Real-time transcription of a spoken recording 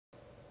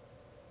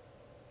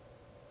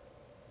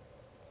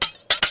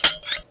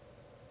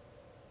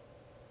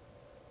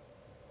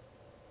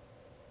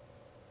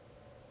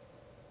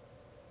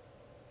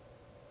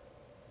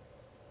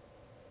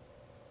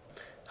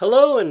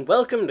Hello and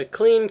welcome to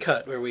Clean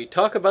Cut, where we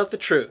talk about the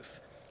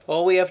truth.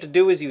 All we have to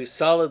do is use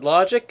solid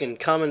logic and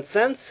common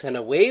sense, and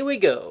away we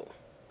go.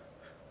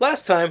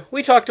 Last time,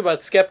 we talked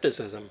about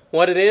skepticism,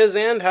 what it is,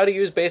 and how to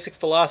use basic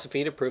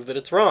philosophy to prove that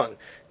it's wrong.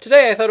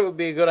 Today I thought it would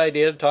be a good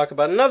idea to talk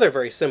about another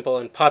very simple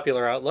and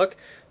popular outlook,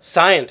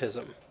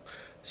 scientism.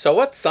 So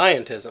what's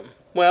scientism?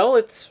 Well,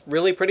 it's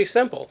really pretty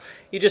simple.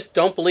 You just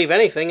don't believe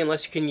anything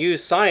unless you can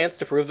use science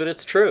to prove that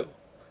it's true.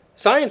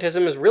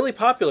 Scientism is really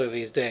popular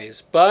these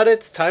days, but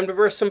it's time to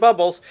burst some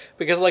bubbles,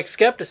 because like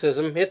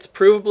skepticism, it's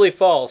provably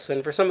false,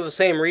 and for some of the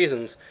same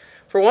reasons.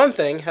 For one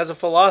thing, as a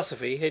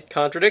philosophy, it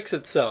contradicts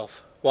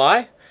itself.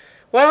 Why?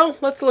 Well,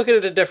 let's look at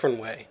it a different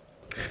way.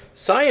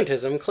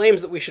 Scientism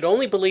claims that we should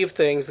only believe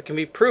things that can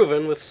be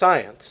proven with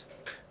science.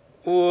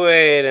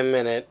 Wait a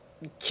minute.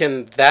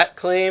 Can that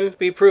claim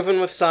be proven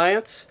with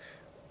science?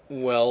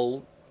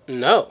 Well,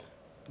 no.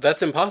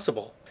 That's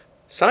impossible.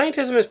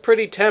 Scientism is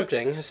pretty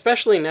tempting,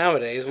 especially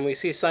nowadays when we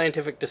see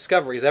scientific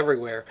discoveries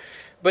everywhere.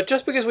 But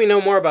just because we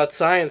know more about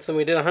science than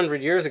we did 100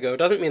 years ago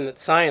doesn't mean that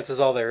science is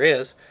all there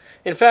is.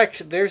 In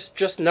fact, there's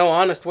just no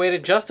honest way to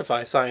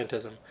justify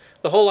scientism.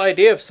 The whole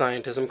idea of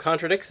scientism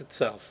contradicts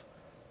itself.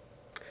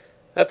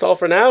 That's all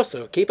for now,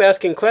 so keep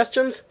asking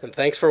questions, and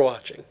thanks for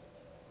watching.